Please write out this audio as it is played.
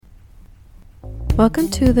Welcome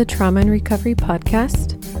to the Trauma and Recovery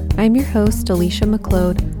Podcast. I'm your host, Alicia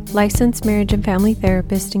McLeod, licensed marriage and family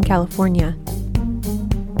therapist in California.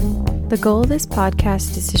 The goal of this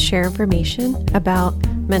podcast is to share information about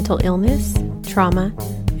mental illness, trauma,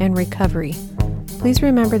 and recovery. Please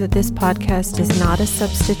remember that this podcast is not a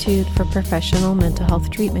substitute for professional mental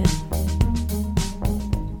health treatment.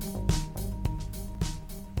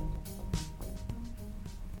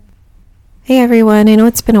 Hey everyone, I know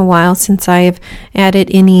it's been a while since I've added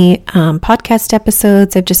any podcast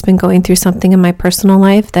episodes. I've just been going through something in my personal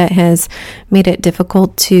life that has made it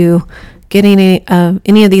difficult to get any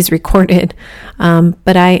of these recorded.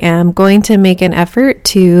 But I am going to make an effort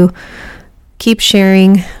to keep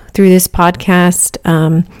sharing through this podcast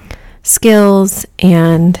skills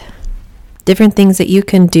and different things that you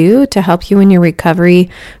can do to help you in your recovery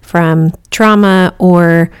from trauma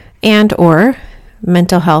or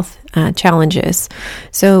mental health challenges.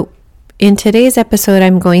 So in today's episode,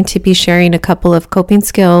 I'm going to be sharing a couple of coping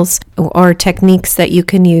skills or techniques that you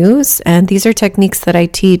can use. And these are techniques that I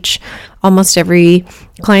teach almost every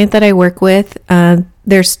client that I work with.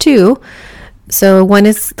 There's two. So one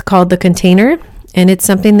is called the container, and it's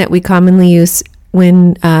something that we commonly use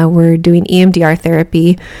when we're doing EMDR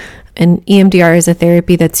therapy. And EMDR is a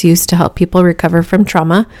therapy that's used to help people recover from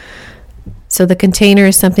trauma. So the container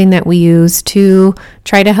is something that we use to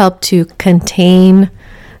try to help to contain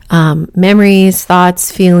memories,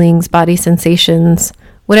 thoughts, feelings, body sensations,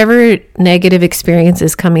 whatever negative experience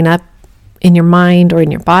is coming up in your mind or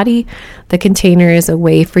in your body. The container is a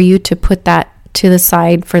way for you to put that to the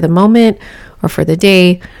side for the moment or for the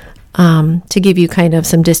day to give you kind of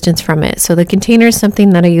some distance from it. So the container is something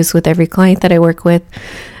that I use with every client that I work with.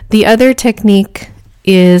 The other technique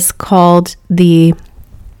is called the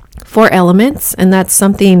 4 elements, and that's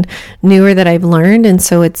something newer that I've learned. And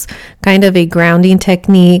so it's kind of a grounding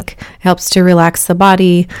technique, helps to relax the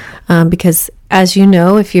body because, as you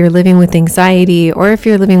know, if you're living with anxiety or if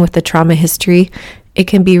you're living with a trauma history, it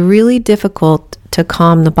can be really difficult to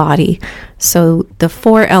calm the body. So the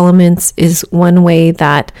 4 elements is one way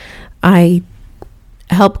that I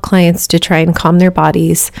help clients to try and calm their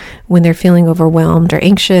bodies when they're feeling overwhelmed or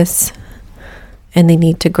anxious and they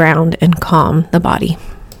need to ground and calm the body.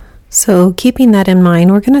 So keeping that in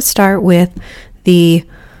mind, we're going to start with the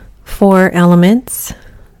 4 elements,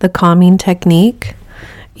 the calming technique.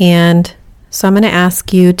 And so I'm going to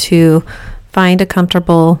ask you to find a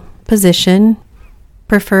comfortable position.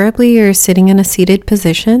 Preferably you're sitting in a seated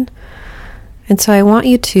position. And so I want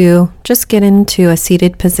you to just get into a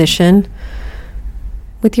seated position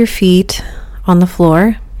with your feet on the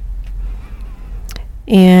floor.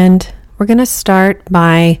 And we're going to start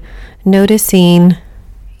by noticing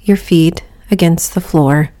your feet against the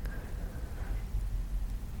floor.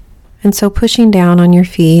 And so pushing down on your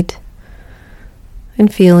feet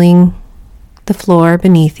and feeling the floor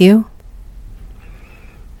beneath you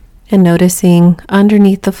and noticing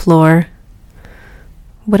underneath the floor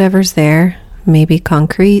whatever's there, maybe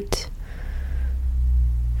concrete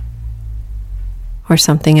or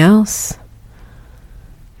something else.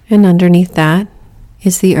 And underneath that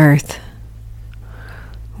is the earth,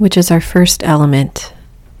 which is our first element.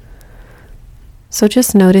 So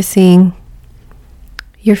just noticing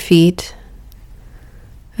your feet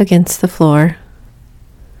against the floor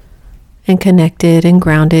and connected and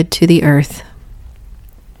grounded to the earth.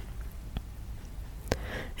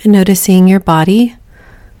 And noticing your body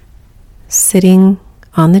sitting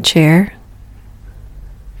on the chair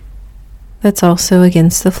that's also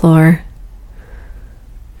against the floor,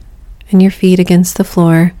 and your feet against the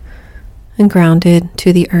floor and grounded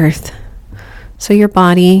to the earth. So your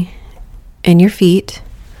body and your feet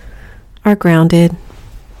are grounded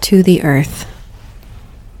to the earth.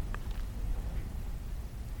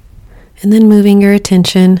 And then moving your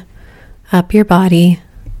attention up your body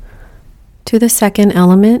to the second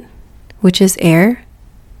element, which is air.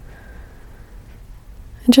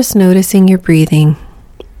 And just noticing your breathing.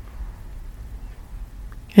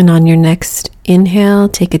 And on your next inhale,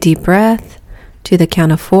 take a deep breath to the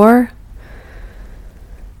count of 4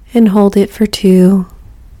 and hold it for 2.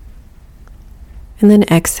 And then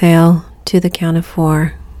exhale to the count of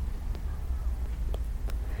 4.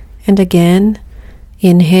 And again,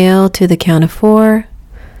 inhale to the count of 4.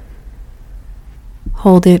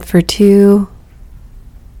 Hold it for 2.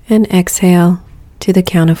 And exhale to the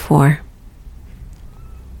count of 4.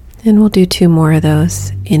 And we'll do 2 more of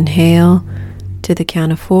those. Inhale to the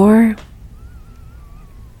count of 4.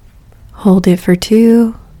 Hold it for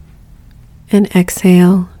 2. And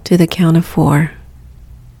exhale to the count of 4.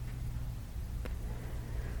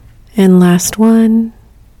 And last one,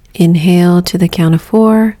 inhale to the count of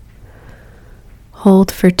 4,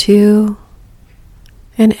 Hold for 2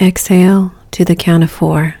 and exhale to the count of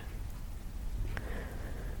 4.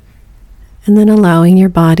 And then allowing your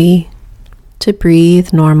body to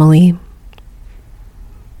breathe normally.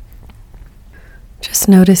 Just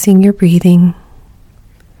noticing your breathing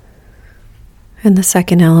and the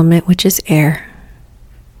second element, which is air.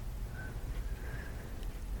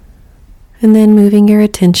 And then moving your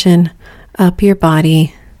attention up your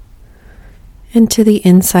body into the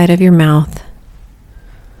inside of your mouth.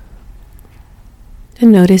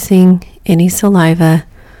 And noticing any saliva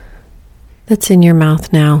that's in your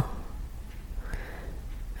mouth now.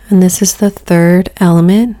 And this is the third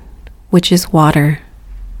element, which is water.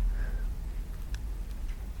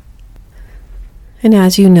 And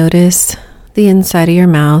as you notice the inside of your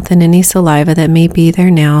mouth and any saliva that may be there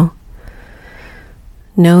now,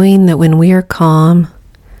 knowing that when we are calm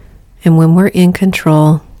and when we're in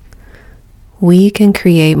control, we can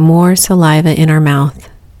create more saliva in our mouth.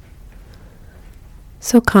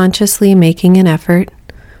 So consciously making an effort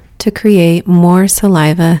to create more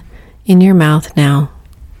saliva in your mouth now.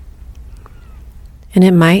 And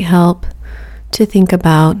it might help to think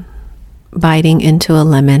about biting into a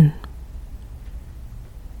lemon.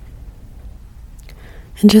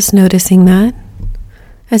 And just noticing that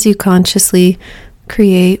as you consciously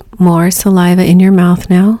create more saliva in your mouth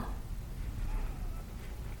now.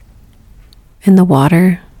 And the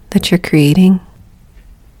water that you're creating.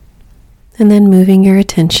 And then moving your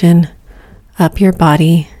attention up your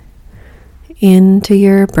body, into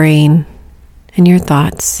your brain and your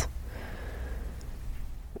thoughts,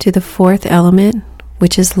 to the fourth element,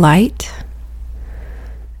 which is light,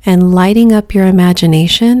 and lighting up your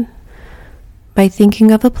imagination by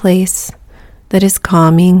thinking of a place that is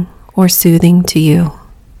calming or soothing to you.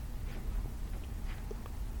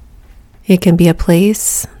 It can be a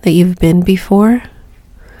place that you've been before,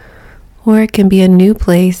 or it can be a new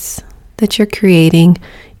place that you're creating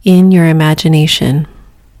in your imagination.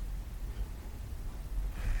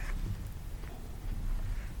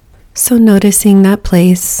 So noticing that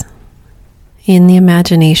place in the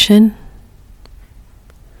imagination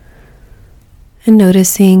and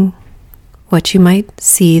noticing what you might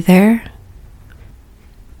see there,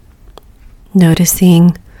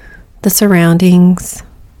 noticing the surroundings,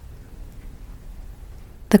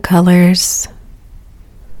 the colors,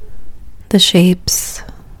 the shapes,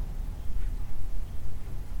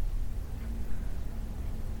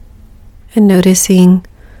 and noticing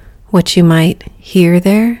what you might hear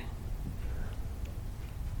there,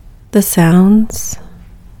 the sounds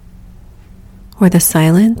or the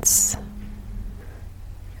silence,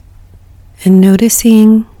 and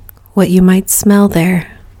noticing what you might smell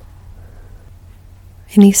there,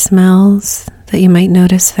 any smells that you might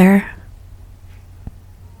notice there,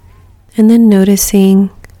 and then noticing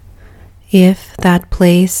if that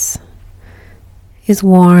place is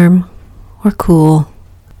warm or cool,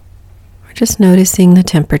 or just noticing the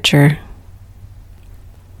temperature.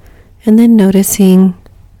 And then noticing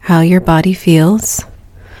how your body feels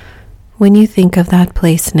when you think of that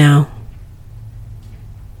place now.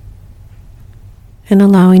 And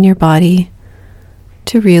allowing your body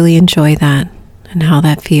to really enjoy that and how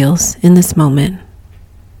that feels in this moment.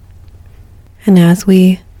 And as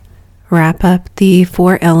we wrap up the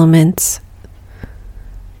 4 elements,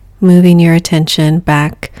 moving your attention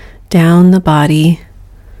back down the body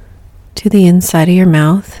to the inside of your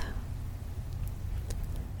mouth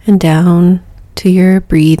and down to your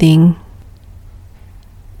breathing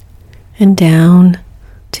and down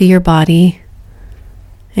to your body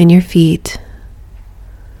and your feet,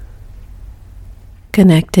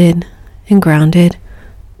 connected and grounded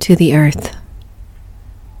to the earth.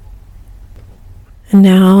 And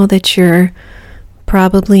now that you're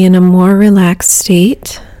probably in a more relaxed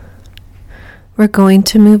state, we're going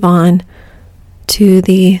to move on to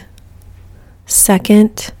the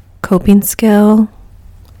second coping skill,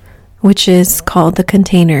 which is called the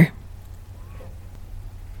container.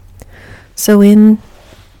 So in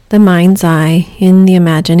the mind's eye, in the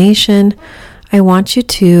imagination, I want you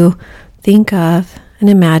to think of and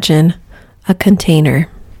imagine a container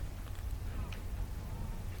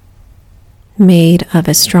made of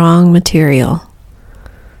a strong material.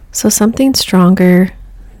 So something stronger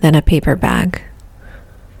than a paper bag.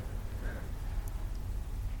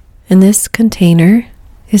 And this container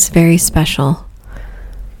is very special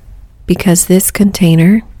because this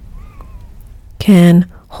container can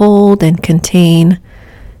hold and contain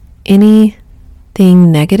anything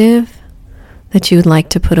negative that you would like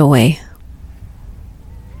to put away.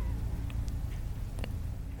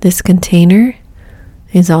 This container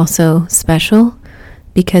is also special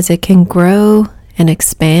because it can grow and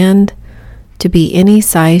expand to be any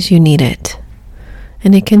size you need it,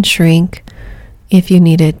 and it can shrink if you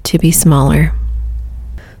need it to be smaller.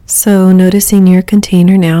 So noticing your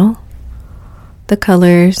container now, the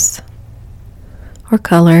colors or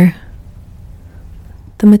color,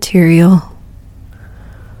 the material,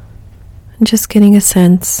 and just getting a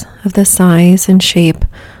sense of the size and shape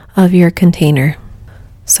of your container.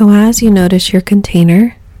 So as you notice your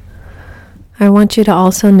container, I want you to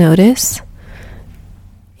also notice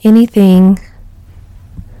anything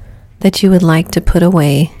that you would like to put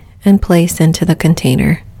away and place into the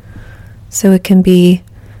container. So it can be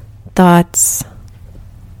thoughts,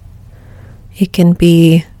 it can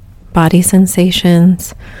be body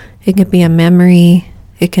sensations, it can be a memory,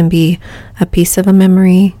 it can be a piece of a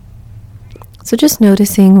memory. So just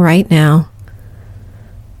noticing right now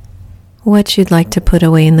what you'd like to put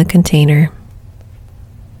away in the container,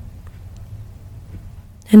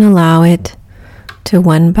 and allow it to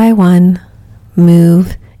one by one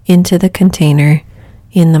move into the container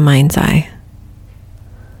in the mind's eye.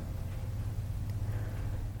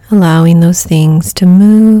 Allowing those things to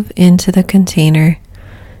move into the container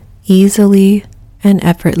easily and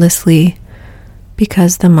effortlessly,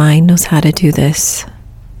 because the mind knows how to do this.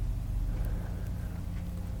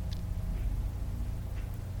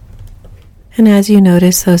 And as you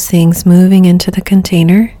notice those things moving into the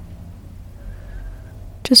container,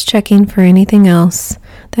 just checking for anything else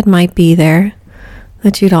that might be there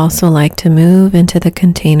that you'd also like to move into the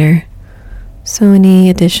container. So any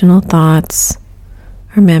additional thoughts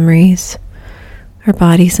or memories or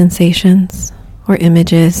body sensations or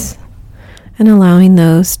images, and allowing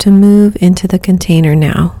those to move into the container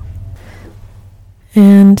now.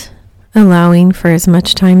 And allowing for as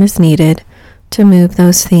much time as needed to move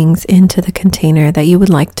those things into the container that you would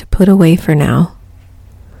like to put away for now.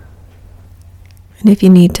 And if you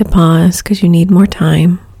need to pause because you need more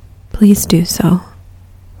time, please do so.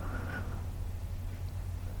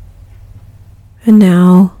 And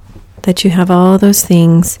now that you have all those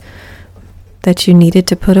things that you needed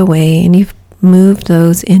to put away and you've moved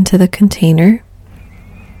those into the container,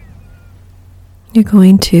 you're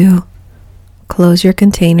going to close your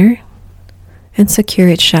container and secure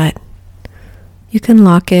it shut. You can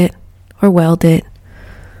lock it or weld it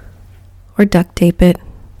or duct tape it,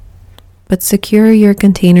 but secure your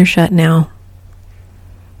container shut now.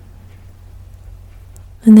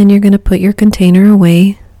 And then you're going to put your container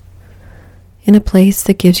away in a place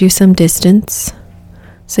that gives you some distance,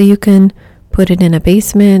 so you can put it in a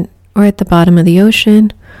basement or at the bottom of the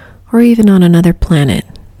ocean or even on another planet.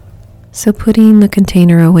 So putting the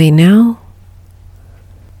container away now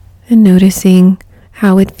and noticing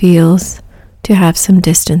how it feels to have some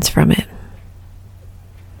distance from it.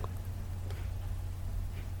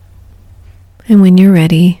 And when you're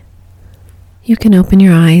ready, you can open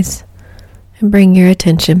your eyes and bring your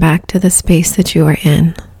attention back to the space that you are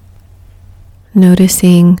in.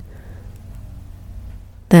 Noticing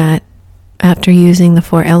that after using the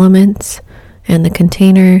 4 elements and the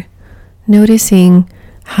container, noticing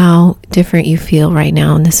how different you feel right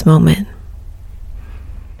now in this moment.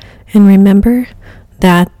 And remember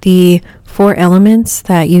that the 4 elements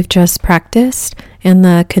that you've just practiced and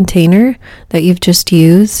the container that you've just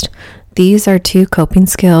used, these are 2 coping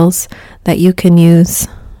skills that you can use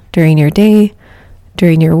during your day,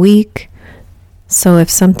 during your week. So if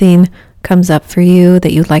something comes up for you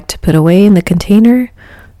that you'd like to put away in the container,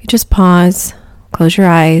 you just pause, close your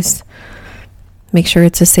eyes, make sure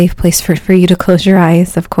it's a safe place for you to close your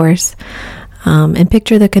eyes, of course, and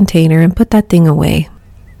picture the container and put that thing away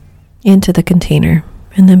into the container,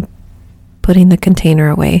 and then putting the container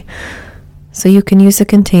away. So you can use the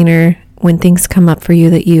container when things come up for you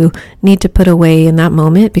that you need to put away in that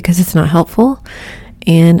moment because it's not helpful,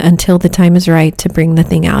 and until the time is right to bring the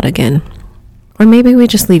thing out again. Or maybe we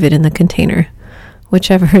just leave it in the container,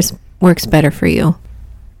 whichever works better for you.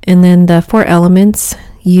 And then the 4 elements,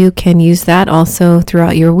 you can use that also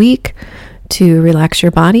throughout your week to relax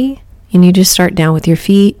your body. And you just start down with your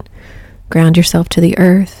feet, ground yourself to the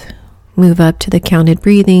earth, move up to the counted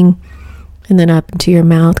breathing, and then up into your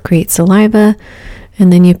mouth, create saliva,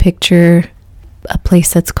 and then you picture a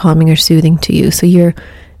place that's calming or soothing to you. So you're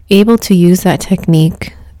able to use that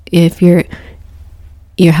technique if you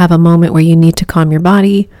have a moment where you need to calm your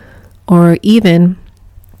body, or even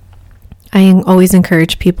I always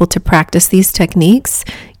encourage people to practice these techniques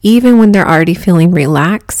even when they're already feeling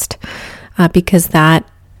relaxed, because that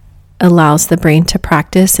allows the brain to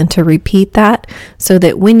practice and to repeat that, so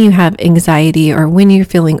that when you have anxiety or when you're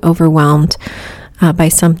feeling overwhelmed by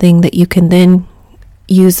something, that you can then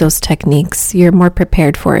use those techniques. You're more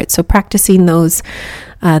prepared for it. So practicing those,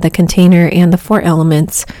 the container and the 4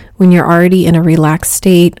 elements when you're already in a relaxed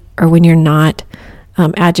state, or when you're not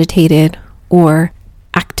agitated or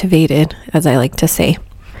activated, as I like to say.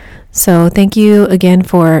 So thank you again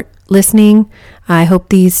for listening. I hope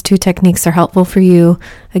these 2 techniques are helpful for you.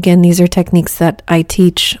 Again, these are techniques that I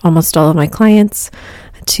teach almost all of my clients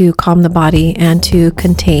to calm the body and to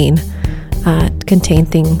contain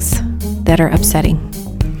things that are upsetting.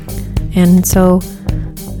 And so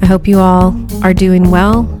I hope you all are doing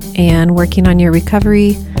well and working on your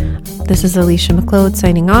recovery. This is Alicia McLeod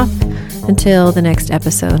signing off. Until the next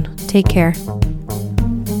episode, take care.